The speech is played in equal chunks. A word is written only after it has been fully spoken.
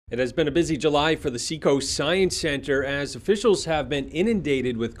It has been a busy July for the Seacoast Science Center as officials have been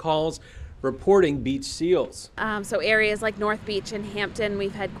inundated with calls reporting beach seals. So areas like North Beach and Hampton,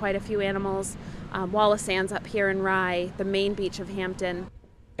 we've had quite a few animals. Wallace Sands up here in Rye, the main beach of Hampton.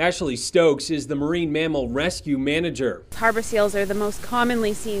 Ashley Stokes is the Marine Mammal Rescue Manager. Harbor seals are the most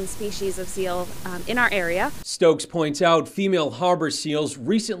commonly seen species of seal in our area. Stokes points out female harbor seals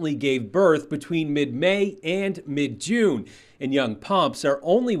recently gave birth between mid-May and mid-June, and young pups are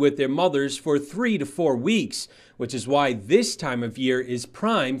only with their mothers for 3 to 4 weeks, which is why this time of year is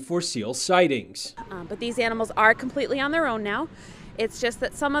prime for seal sightings. But these animals are completely on their own now. It's just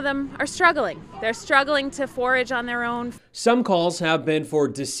that some of them are struggling. They're struggling to forage on their own. Some calls have been for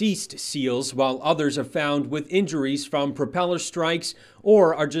deceased seals, while others are found with injuries from propeller strikes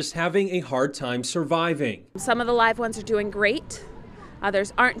or are just having a hard time surviving. Some of the live ones are doing great.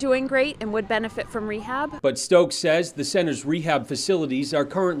 Others aren't doing great and would benefit from rehab. But Stokes says the center's rehab facilities are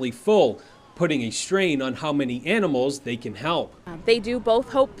currently full, putting a strain on how many animals they can help. They do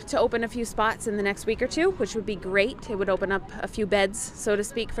both hope to open a few spots in the next week or two, which would be great. It would open up a few beds, so to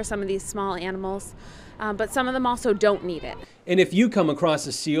speak, for some of these small animals. But some of them also don't need it. And if you come across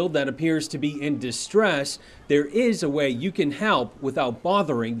a seal that appears to be in distress, there is a way you can help without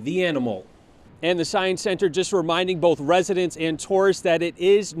bothering the animal. And the Science Center just reminding both residents and tourists that it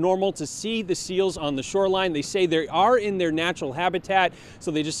is normal to see the seals on the shoreline. They say they are in their natural habitat, so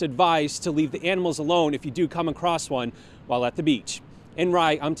they just advise to leave the animals alone if you do come across one while at the beach. In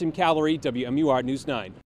Rye, I'm Tim Callery, WMUR News 9.